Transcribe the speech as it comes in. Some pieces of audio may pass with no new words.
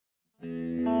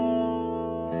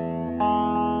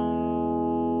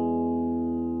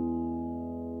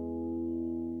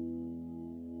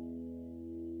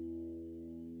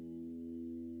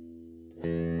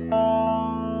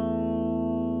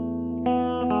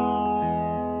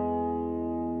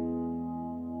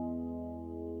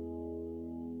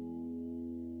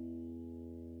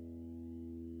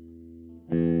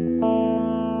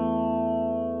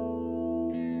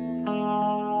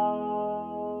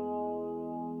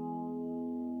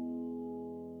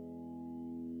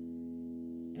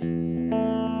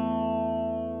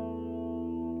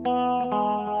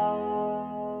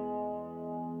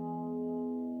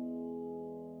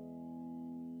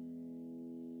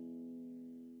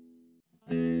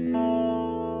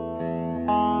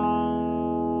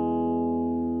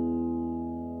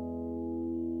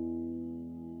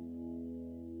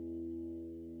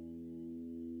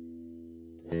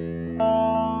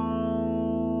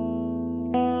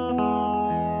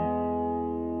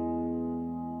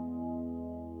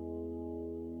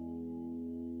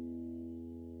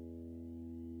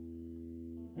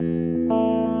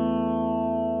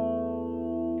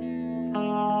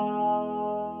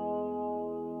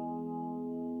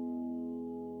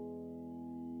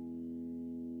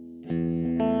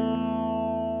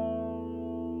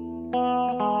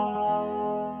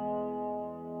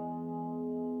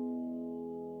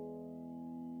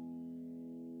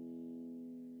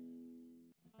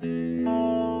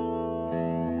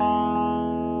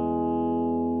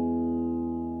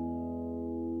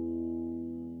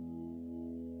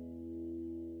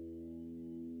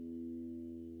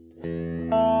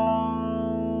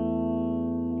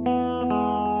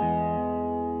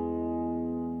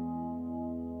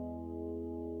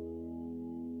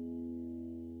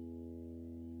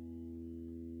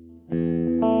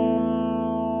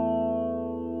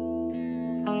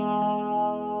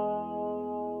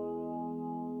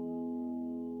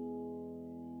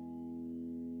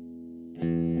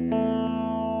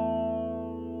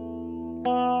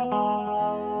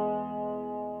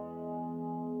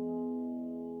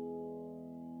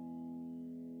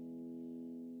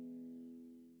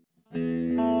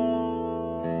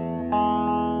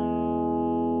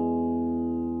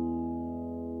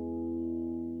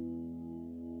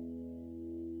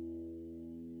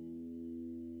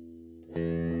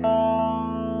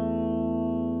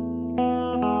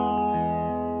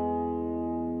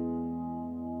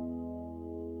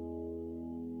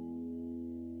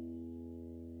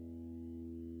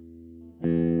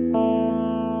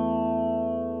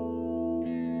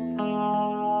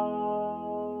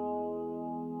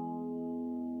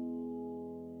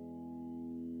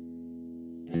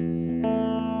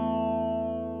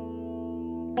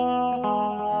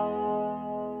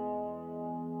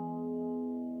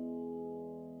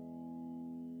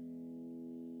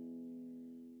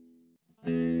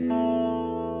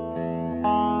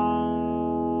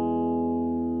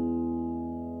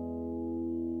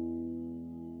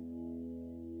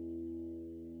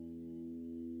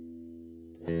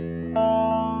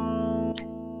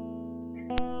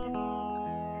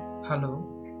Hello,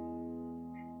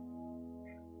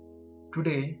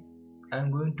 today I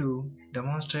am going to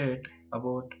demonstrate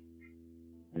about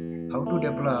how to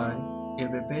deploy a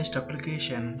web-based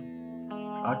application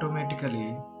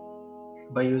automatically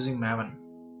by using Maven.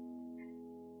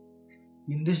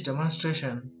 In this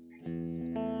demonstration,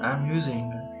 I am using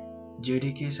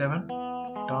JDK 7,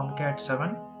 Tomcat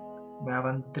 7,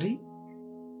 Maven 3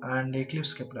 and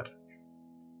Eclipse Kepler.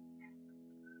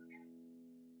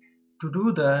 To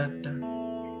do that,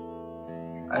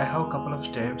 I have a couple of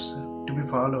steps to be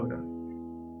followed.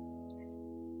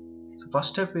 So first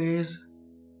step is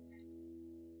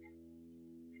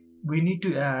we need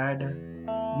to add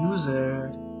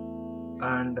user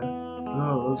and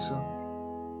roles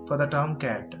for the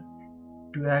Tomcat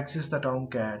to access the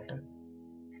Tomcat,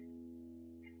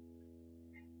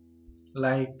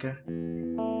 like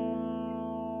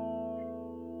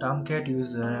Tomcat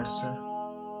users.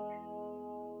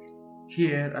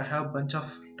 Here I have bunch of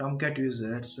Tomcat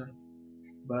users,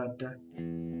 but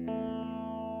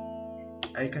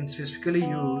I can specifically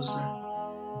use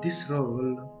this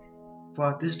role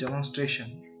for this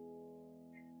demonstration,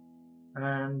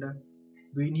 and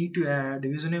we need to add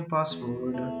username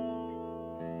password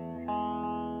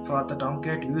for the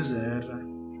Tomcat user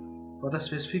for the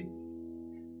specific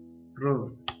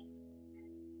role,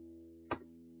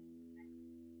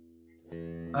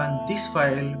 and this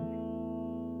file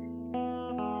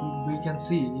we can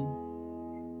see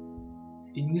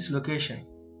in this location: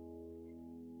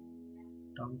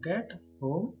 Tomcat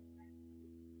home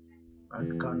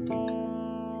and config.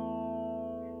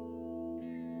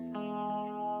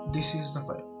 This is the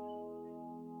file,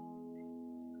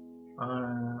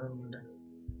 and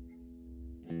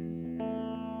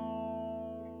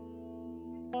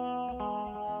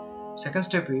second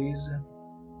step is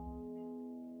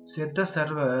set the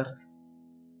server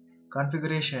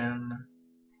configuration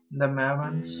in the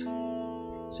Maven's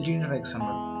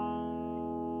serial.xml,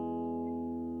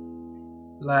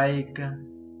 like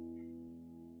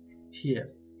here.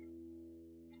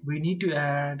 We need to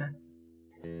add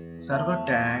server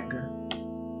tag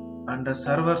under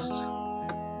servers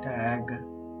tag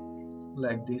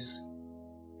like this,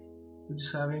 which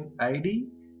is having ID,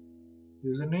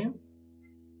 username,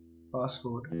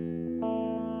 password.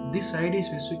 This ID is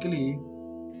specifically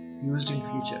used in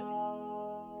future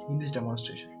in this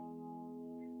demonstration.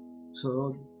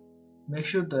 So make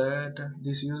sure that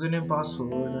this username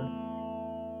password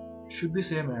should be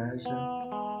same as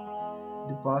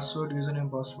the password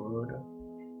username password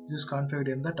is configured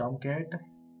in the Tomcat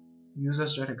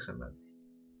users.xml.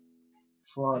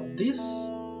 For this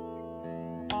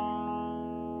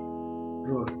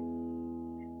role,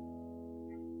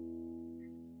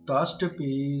 third step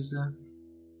is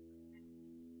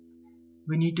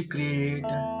we need to create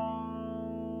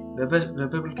web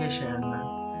application.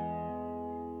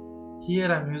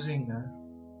 Here I am using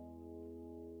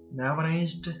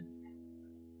Mavenized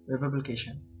web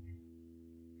application.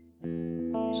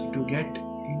 So to get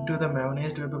into the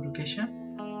Mavenized web application,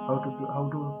 how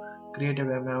to create a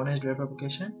Mavenized web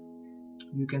application,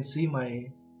 you can see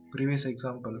my previous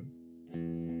example.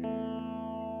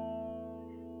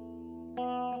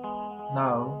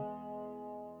 Now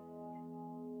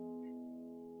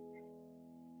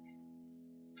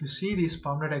if you see this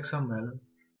pom.xml,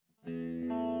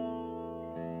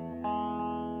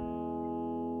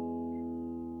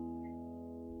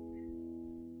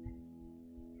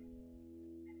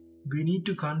 we need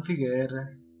to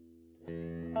configure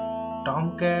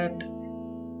Tomcat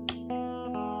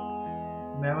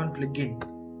Maven plugin.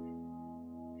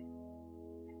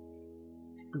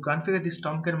 To configure this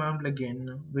Tomcat Maven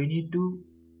plugin, we need to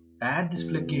add this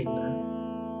plugin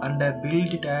under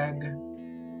build tag,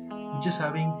 which is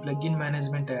having plugin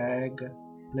management tag,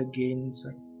 plugins,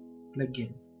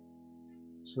 plugin.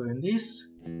 So in this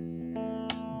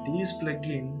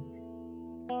plugin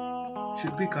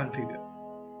should be configured,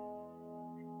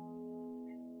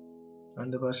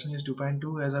 and the version is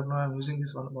 2.2. As of now I'm using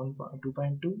this one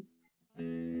 2.2,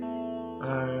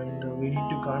 and we need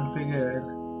to configure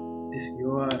this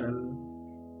URL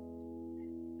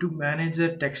to manage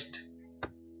the text.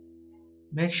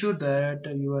 Make sure that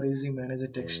you are using manager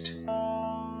text,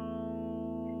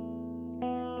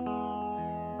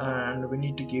 and we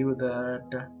need to give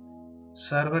that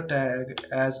server tag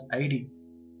as ID.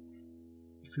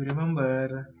 If you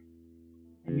remember,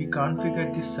 we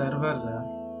configured this server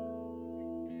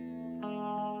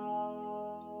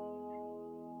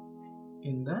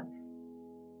in the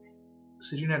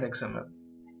serial.xml.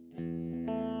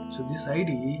 So this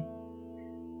ID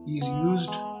is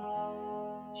used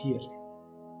here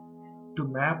to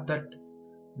map that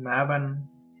Maven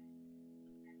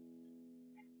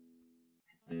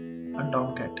and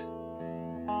Tomcat.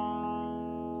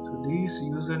 So this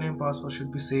username password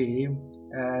should be same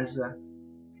as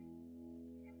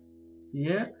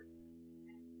here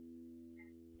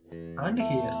and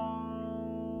here.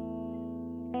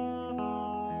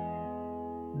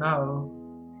 Now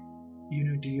you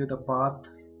need to use the path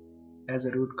as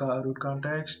a root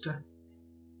context,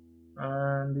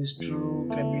 and this true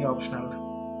can be optional.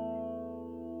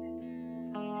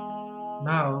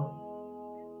 Now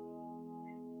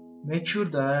make sure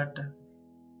that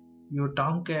your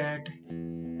Tomcat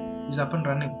is up and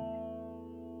running.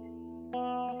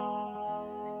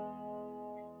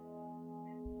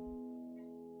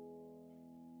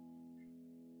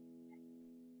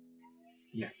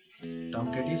 Yeah,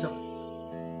 Tomcat is up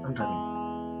and running.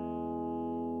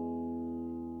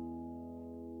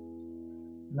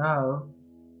 Now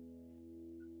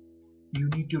you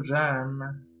need to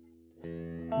run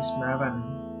this maven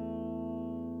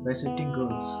by setting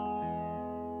goals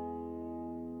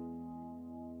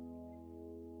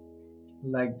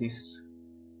like this.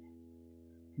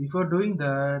 Before doing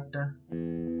that,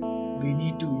 we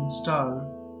need to install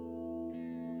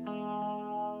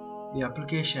the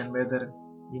application, whether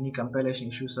any compilation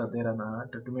issues are there or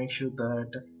not, to make sure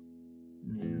that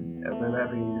web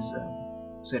app is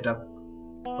set up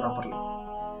properly.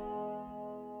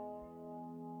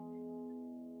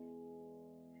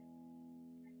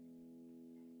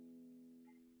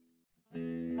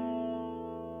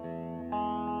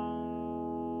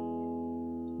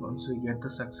 Once we get the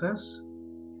success,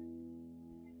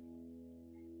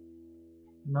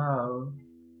 now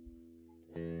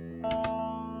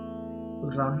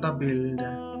run the build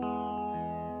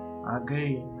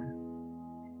again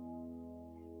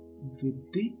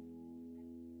with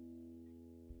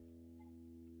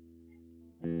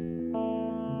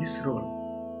this role.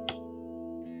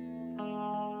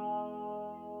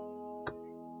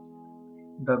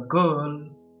 The goal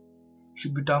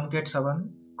should be Tomcat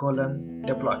 7 :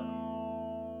 deploy.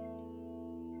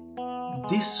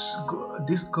 This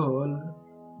goal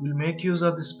will make use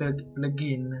of this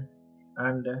plugin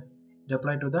and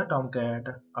deploy to the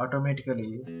Tomcat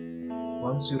automatically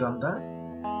once you run the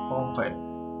POM file.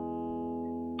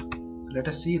 Let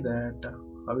us see that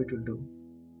how it will do.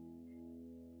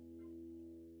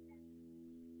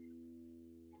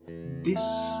 This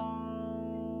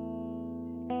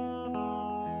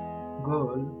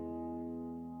goal,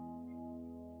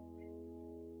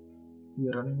 we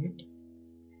are running it.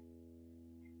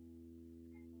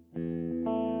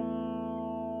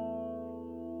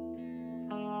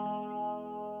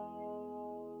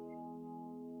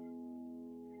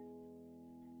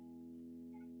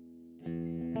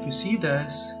 If you see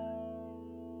this,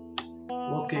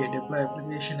 okay, deploy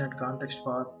application at context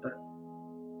path.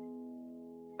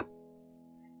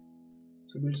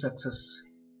 So build success.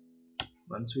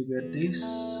 Once we get these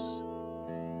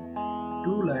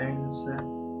 2 lines,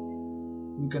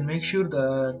 we can make sure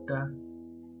that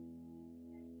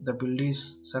the build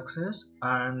is success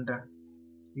and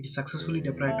it is successfully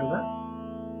deployed to the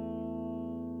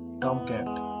Tomcat,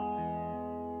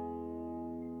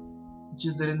 which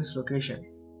is there in this location.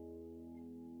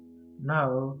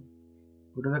 Now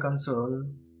go to the console.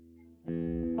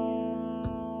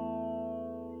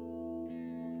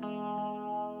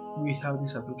 We have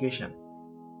this application.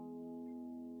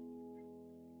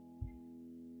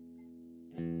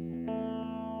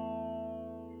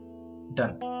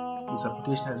 Done. This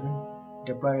application has been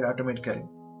deployed automatically.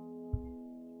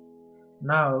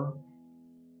 Now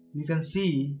we can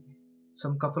see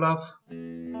some couple of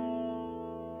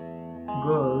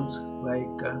goals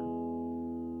like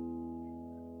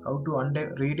how to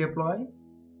redeploy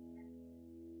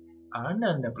and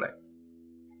undeploy.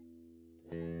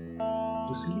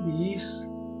 To see these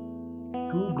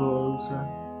 2 goals,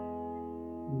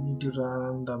 we need to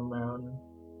run the maven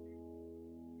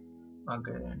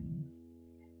again.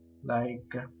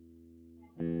 Like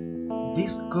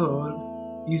this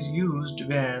goal is used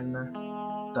when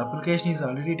the application is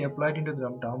already deployed into the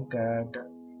Tomcat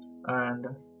and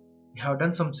you have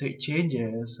done some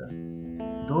changes.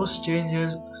 Those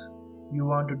changes you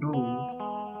want to do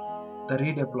the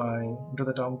redeploy into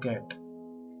the Tomcat.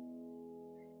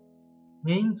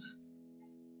 Means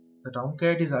the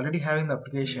Tomcat is already having the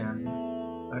application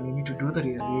and you need to do the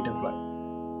redeploy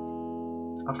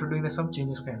after doing some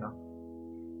changes kind of.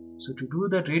 So to do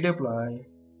the redeploy,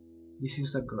 this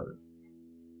is the goal.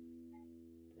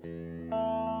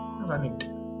 Run it.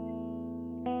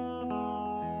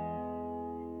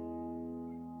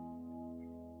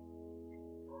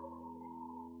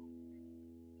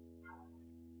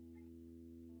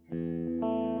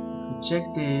 If you check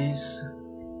this,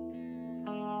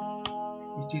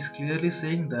 it is clearly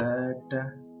saying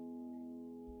that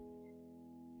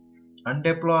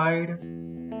undeployed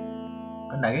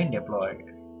and again deployed.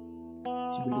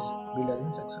 So build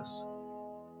again success.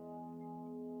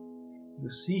 You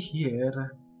see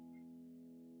here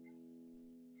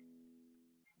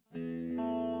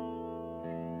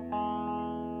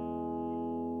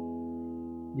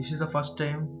this is the first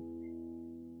time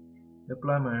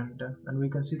deployment, and we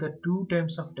can see the 2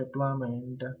 times of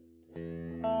deployment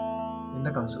in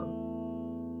the console.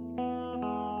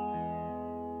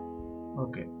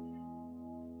 Okay,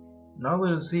 now we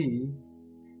will see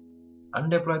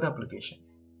undeploy the application.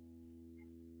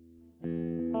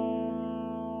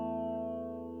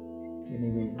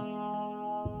 Anyway,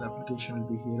 the application will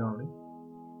be here only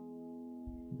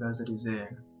because it is a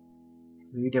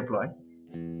redeploy.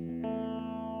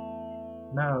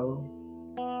 Now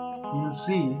we will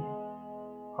see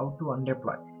how to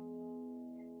undeploy.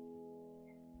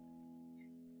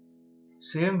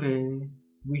 Same way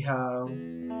we have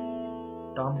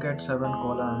Tomcat 7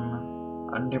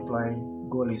 undeploy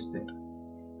goal is there.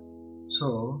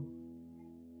 So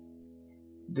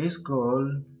this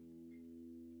goal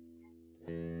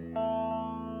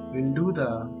will do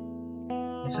the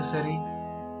necessary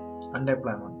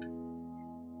undeployment.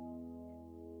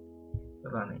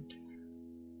 Run it.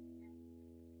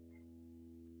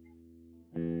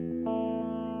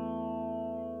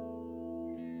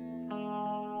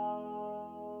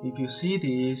 If you see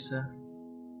this,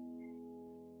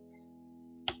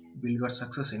 we'll got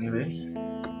success anyway.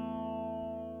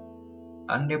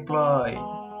 Undeploy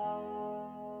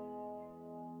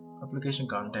application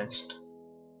context.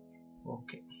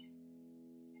 Okay.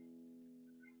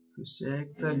 If you check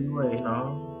the UI now,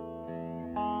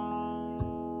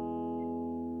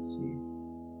 see,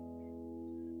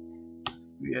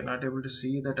 we are not able to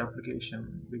see that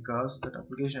application because that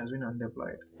application has been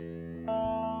undeployed.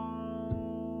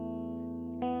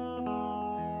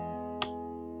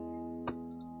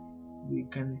 We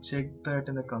can check that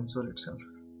in the console itself.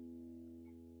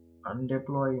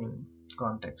 Undeploying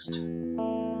context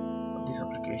of this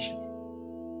application.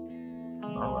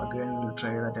 Now again we'll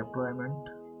try the deployment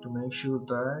to make sure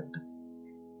that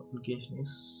application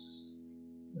is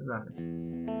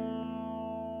running.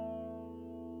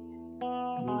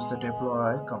 Use the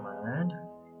deploy command.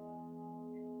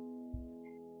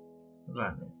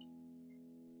 Run it.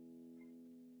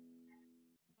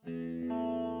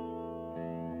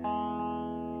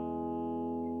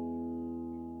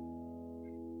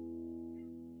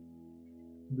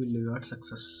 We got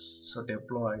success. So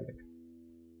deployed.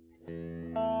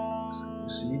 So you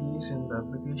see this in the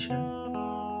application.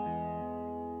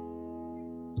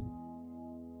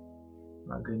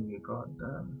 Again we got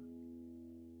the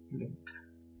link,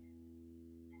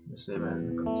 the same as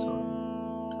the console.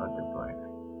 It got deployed.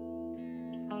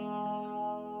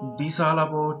 This all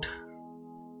about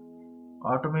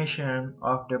automation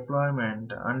of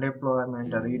deployment,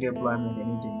 undeployment, or redeployment,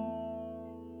 anything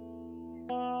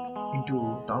into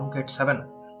Tomcat 7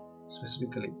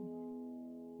 specifically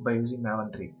by using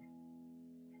Maven 3.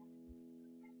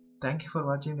 Thank you for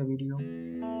watching the video.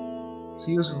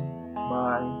 See you soon.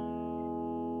 Bye.